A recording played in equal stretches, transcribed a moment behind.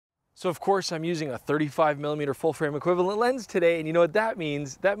So of course I'm using a 35mm full frame equivalent lens today, and you know what that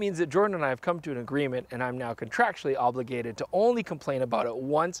means? That means that Jordan and I have come to an agreement, and I'm now contractually obligated to only complain about it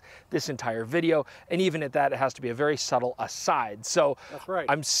once this entire video, and even at that it has to be a very subtle aside. So that's right.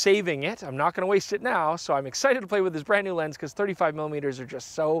 I'm saving it, I'm not going to waste it now, so I'm excited to play with this brand new lens because 35mm are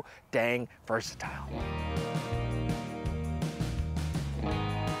just so dang versatile.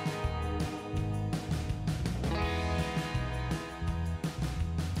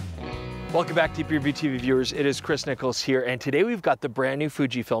 Welcome back, Deep Review TV viewers. It is Chris Nichols here, and today we've got the brand new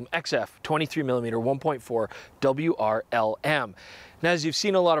Fujifilm XF 23mm 1.4 WR LM. Now, as you've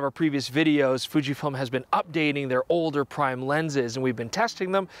seen in a lot of our previous videos, Fujifilm has been updating their older prime lenses, and we've been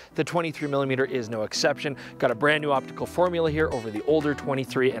testing them. The 23mm is no exception. Got a brand new optical formula here over the older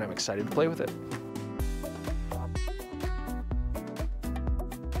 23, and I'm excited to play with it.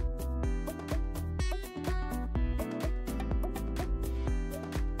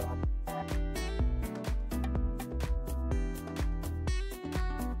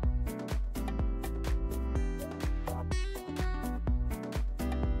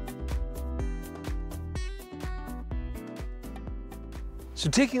 So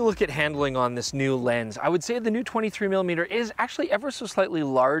taking a look at handling on this new lens, I would say the new 23mm is actually ever so slightly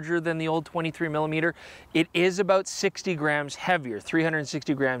larger than the old 23mm. It is about 60 grams heavier,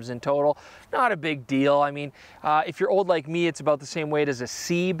 360 grams in total. Not a big deal. I mean, if you're old like me, it's about the same weight as a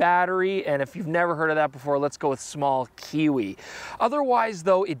C battery, and if you've never heard of that before, let's go with small kiwi. Otherwise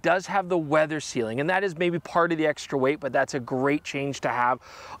though, it does have the weather sealing, and that is maybe part of the extra weight, but that's a great change to have.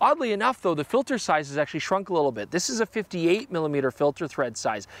 Oddly enough though, the filter size has actually shrunk a little bit. This is a 58mm filter thread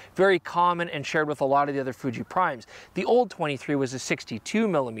size, very common and shared with a lot of the other Fuji primes. The old 23 was a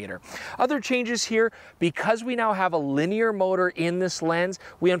 62mm. Other changes here, because we now have a linear motor in this lens,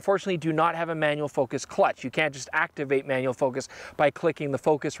 we unfortunately do not have a manual focus clutch. You can't just activate manual focus by clicking the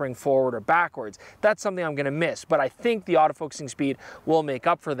focus ring forward or backwards. That's something I'm going to miss, but I think the autofocusing speed will make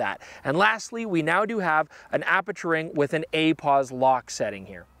up for that. And lastly, we now do have an aperture ring with an A-pause lock setting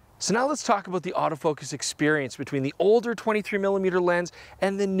here. So now let's talk about the autofocus experience between the older 23mm lens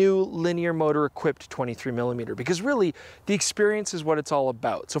and the new linear motor equipped 23mm, because really the experience is what it's all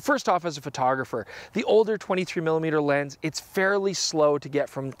about. So first off, as a photographer, the older 23mm lens, it's fairly slow to get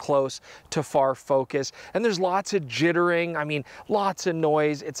from close to far focus, and there's lots of jittering, I mean lots of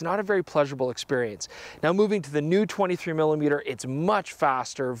noise. It's not a very pleasurable experience. Now moving to the new 23mm, it's much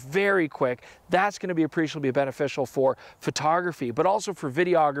faster, very quick. That's going to be appreciably beneficial for photography, but also for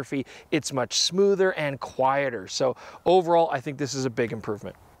videography. It's much smoother and quieter. So overall, I think this is a big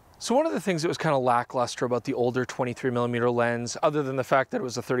improvement. So one of the things that was kind of lackluster about the older 23mm lens, other than the fact that it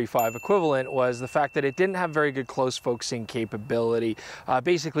was a 35 equivalent, was the fact that it didn't have very good close focusing capability.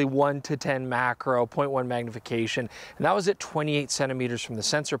 Basically 1 to 10 macro, 0.1 magnification, and that was at 28 centimeters from the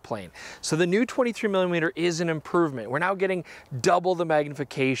sensor plane. So the new 23mm is an improvement. We're now getting double the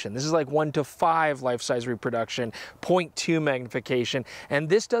magnification. This is like 1 to 5 life-size reproduction, 0.2 magnification, and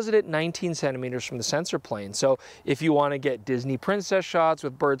this does it at 19 centimeters from the sensor plane. So if you want to get Disney princess shots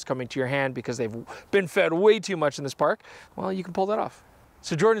with birds coming to your hand because they've been fed way too much in this park, well, you can pull that off.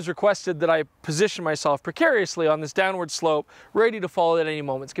 So Jordan's requested that I position myself precariously on this downward slope, ready to fall at any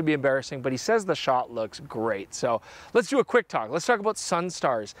moment. It's gonna be embarrassing, but he says the shot looks great. So let's do a quick talk. Let's talk about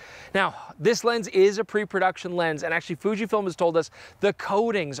Sunstars. Now, this lens is a pre-production lens, and actually Fujifilm has told us the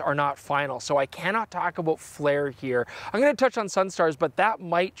coatings are not final, so I cannot talk about flare here. I'm gonna touch on Sunstars, but that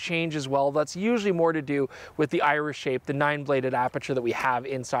might change as well. That's usually more to do with the iris shape, the 9-bladed aperture that we have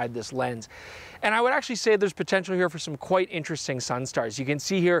inside this lens. And I would actually say there's potential here for some quite interesting Sunstars. You can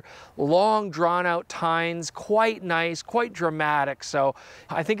see here long drawn out tines, quite nice, quite dramatic. So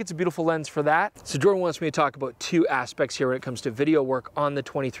I think it's a beautiful lens for that. So Jordan wants me to talk about two aspects here when it comes to video work on the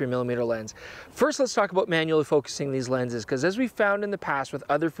 23mm lens. First, let's talk about manually focusing these lenses, because as we found in the past with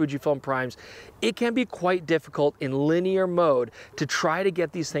other Fujifilm primes, it can be quite difficult in linear mode to try to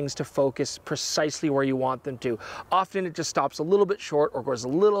get these things to focus precisely where you want them to. Often it just stops a little bit short or goes a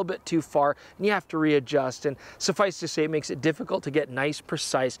little bit too far, and you have to readjust, and suffice to say it makes it difficult to get nice,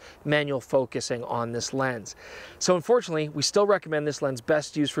 precise manual focusing on this lens. So unfortunately, we still recommend this lens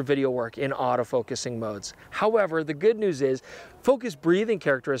best used for video work in autofocusing modes. However, the good news is focus breathing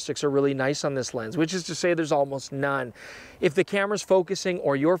characteristics are really nice on this lens, which is to say there's almost none. If the camera's focusing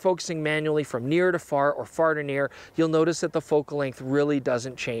or you're focusing manually from near to far or far to near, you'll notice that the focal length really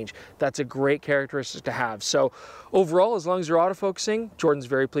doesn't change. That's a great characteristic to have. So overall, as long as you're autofocusing, Jordan's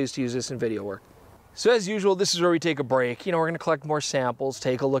very pleased to use this in video work. So as usual, this is where we take a break. You know, we're going to collect more samples,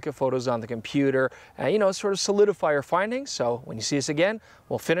 take a look at photos on the computer, you know, sort of solidify our findings. So when you see us again,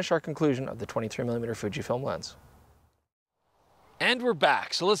 we'll finish our conclusion of the 23mm Fujifilm lens. And we're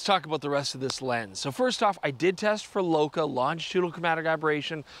back, so let's talk about the rest of this lens. So first off, I did test for LOCA, longitudinal chromatic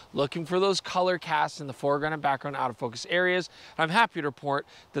aberration, looking for those color casts in the foreground and background autofocus areas. I'm happy to report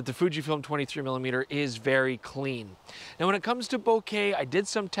that the Fujifilm 23mm is very clean. Now when it comes to bokeh, I did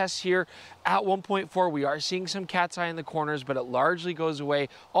some tests here at 1.4. We are seeing some cat's eye in the corners, but it largely goes away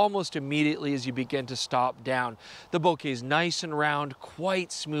almost immediately as you begin to stop down. The bokeh is nice and round,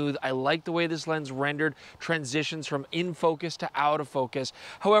 quite smooth. I like the way this lens rendered transitions from in focus to out of focus.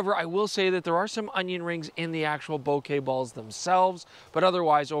 However, I will say that there are some onion rings in the actual bokeh balls themselves, but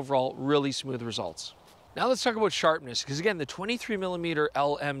otherwise overall really smooth results. Now let's talk about sharpness, because again, the 23mm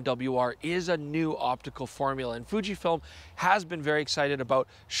LM WR is a new optical formula, and Fujifilm has been very excited about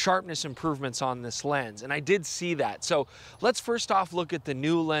sharpness improvements on this lens, and I did see that. So let's first off look at the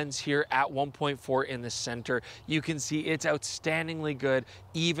new lens here at 1.4 in the center. You can see it's outstandingly good,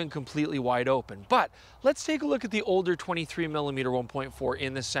 even completely wide open. But let's take a look at the older 23mm 1.4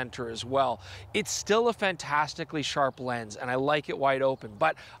 in the center as well. It's still a fantastically sharp lens, and I like it wide open,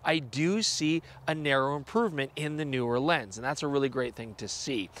 but I do see a narrow improvement in the newer lens, and that's a really great thing to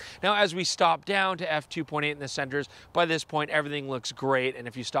see. Now as we stop down to f2.8 in the centers, by this point everything looks great, and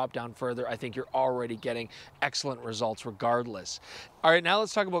if you stop down further, I think you're already getting excellent results regardless. All right, now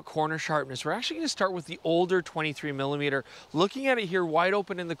let's talk about corner sharpness. We're actually going to start with the older 23mm. Looking at it here wide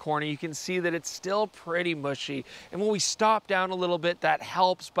open in the corner, you can see that it's still pretty mushy, and when we stop down a little bit, that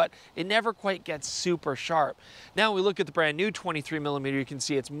helps, but it never quite gets super sharp. Now we look at the brand new 23mm, you can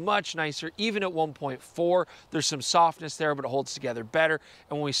see it's much nicer, even at 1.4. There's some softness there, but it holds together better,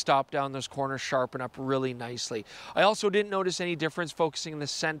 and when we stop down, those corners sharpen up really nicely. I also didn't notice any difference focusing in the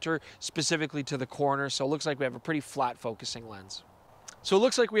center, specifically to the corner, so it looks like we have a pretty flat focusing lens. So it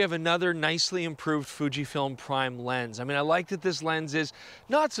looks like we have another nicely improved Fujifilm Prime lens. I mean, I like that this lens is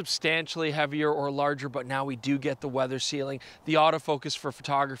not substantially heavier or larger, but now we do get the weather sealing. The autofocus for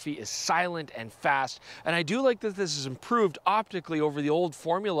photography is silent and fast, and I do like that this is improved optically over the old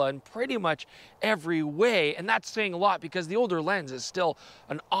formula in pretty much every way, and that's saying a lot because the older lens is still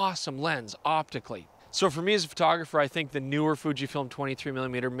an awesome lens optically. So for me as a photographer, I think the newer Fujifilm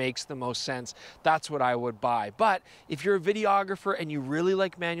 23mm makes the most sense. That's what I would buy. But if you're a videographer and you really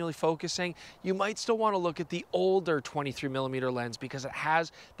like manually focusing, you might still want to look at the older 23mm lens because it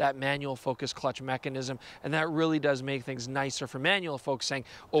has that manual focus clutch mechanism, and that really does make things nicer for manual focusing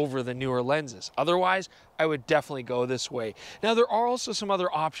over the newer lenses. Otherwise, I would definitely go this way. Now, there are also some other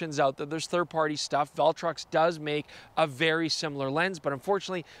options out there. There's third-party stuff. Veltrox does make a very similar lens, but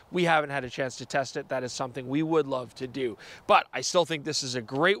unfortunately, we haven't had a chance to test it. That is something we would love to do. But I still think this is a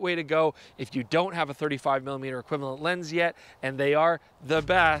great way to go if you don't have a 35mm equivalent lens yet, and they are the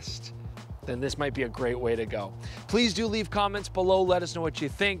best, then this might be a great way to go. Please do leave comments below. Let us know what you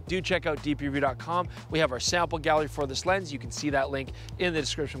think. Do check out dpreview.com. We have our sample gallery for this lens. You can see that link in the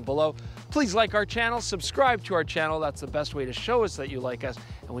description below. Please like our channel, subscribe to our channel. That's the best way to show us that you like us.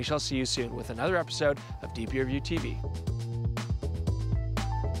 And we shall see you soon with another episode of DP Review TV.